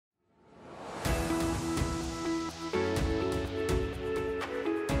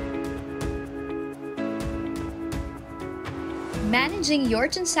Managing your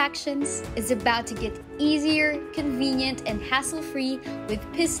transactions is about to get easier, convenient, and hassle-free with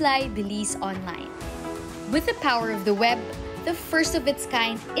PSSLAI Bilis Online. With the power of the web, the first of its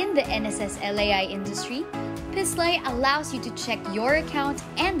kind in the PSSLAI industry, PSSLAI allows you to check your account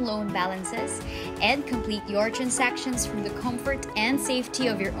and loan balances and complete your transactions from the comfort and safety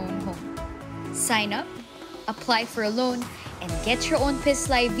of your own home. Sign up, apply for a loan, and get your own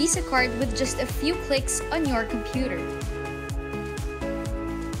PSSLAI Visa card with just a few clicks on your computer.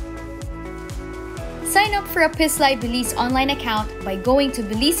 Sign up for a PSSLAI Bilis Online account by going to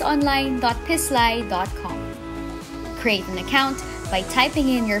bilisonline.psslai.com. Create an account by typing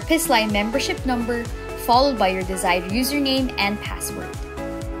in your PSSLAI membership number followed by your desired username and password.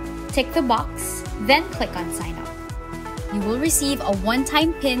 Tick the box, then click on Sign Up. You will receive a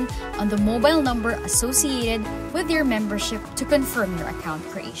one-time PIN on the mobile number associated with your membership to confirm your account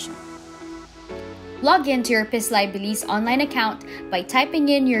creation. Log into your PSSLAI Bilis Online account by typing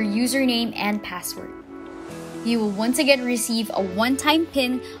in your username and password. You will once again receive a one-time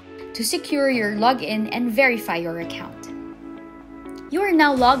PIN to secure your login and verify your account. You are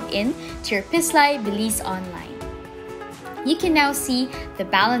now logged in to your PSSLAI Bilis Online. You can now see the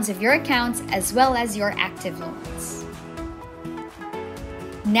balance of your accounts as well as your active loans.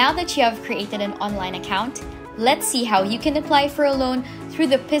 Now that you have created an online account, let's see how you can apply for a loan through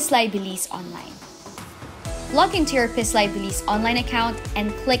the PSSLAI Bilis Online. Log into your PSSLAI Bilis Online account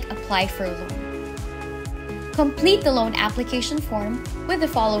and click Apply for a Loan. Complete the loan application form with the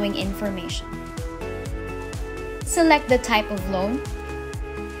following information. Select the type of loan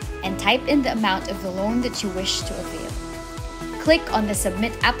and type in the amount of the loan that you wish to avail. Click on the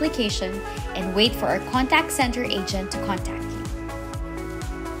Submit application and wait for our contact center agent to contact you.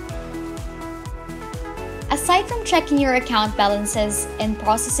 Aside from checking your account balances and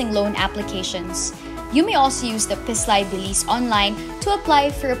processing loan applications, you may also use the PSSLAI Bilis Online to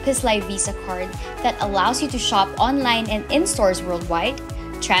apply for a PSSLAI Visa card that allows you to shop online and in stores worldwide,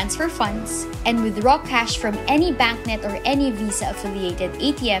 transfer funds, and withdraw cash from any banknet or any Visa-affiliated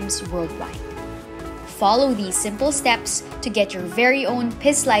ATMs worldwide. Follow these simple steps to get your very own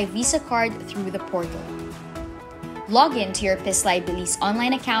PSSLAI Visa card through the portal. Log in to your PSSLAI Bilis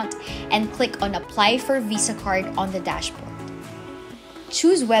Online account and click on Apply for Visa Card on the dashboard.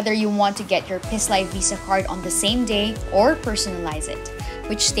 Choose whether you want to get your PSSLAI Visa card on the same day or personalize it,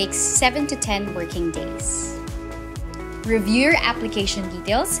 which takes 7 to 10 working days. Review your application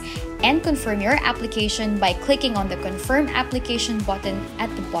details and confirm your application by clicking on the Confirm Application button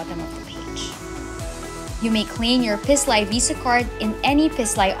at the bottom of the page. You may claim your PSSLAI Visa card in any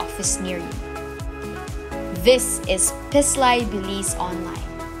PSSLAI office near you. This is PSSLAI Bilis Online,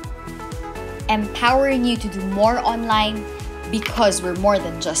 empowering you to do more online because we're more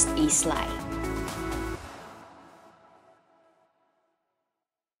than just a SLAI.